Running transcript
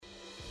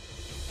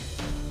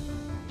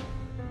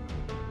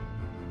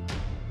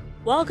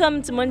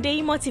Welcome to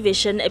Monday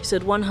Motivation,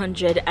 episode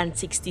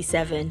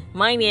 167.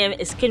 My name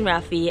is Queen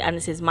Rafi, and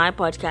this is my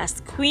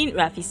podcast, Queen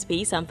Rafi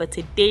Space. And for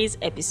today's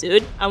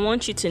episode, I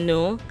want you to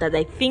know that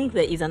I think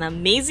there is an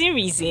amazing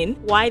reason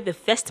why the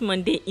first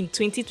Monday in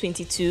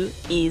 2022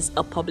 is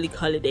a public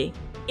holiday.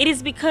 It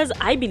is because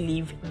I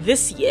believe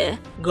this year,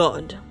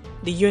 God,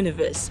 the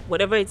universe,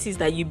 whatever it is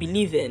that you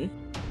believe in,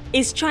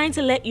 is trying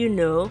to let you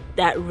know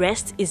that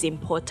rest is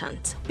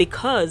important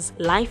because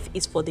life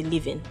is for the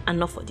living and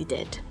not for the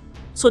dead.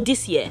 So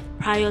this year,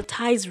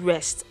 prioritize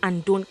rest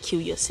and don't kill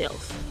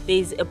yourself. There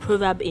is a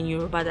proverb in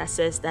Yoruba that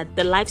says that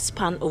the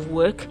lifespan of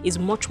work is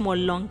much more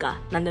longer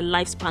than the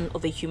lifespan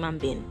of a human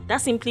being.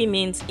 That simply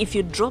means if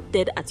you drop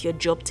dead at your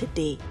job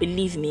today,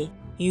 believe me,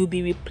 you'll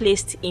be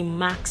replaced in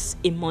max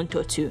a month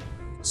or two.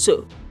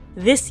 So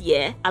this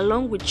year,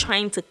 along with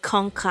trying to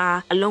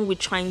conquer, along with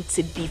trying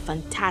to be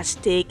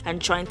fantastic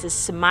and trying to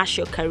smash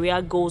your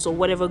career goals or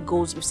whatever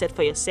goals you've set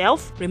for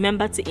yourself,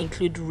 remember to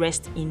include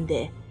rest in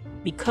there.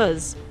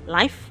 Because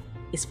life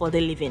is for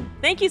the living.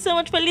 Thank you so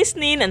much for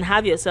listening and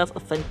have yourself a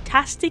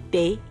fantastic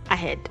day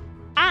ahead.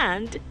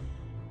 And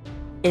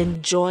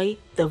enjoy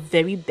the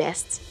very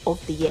best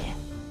of the year.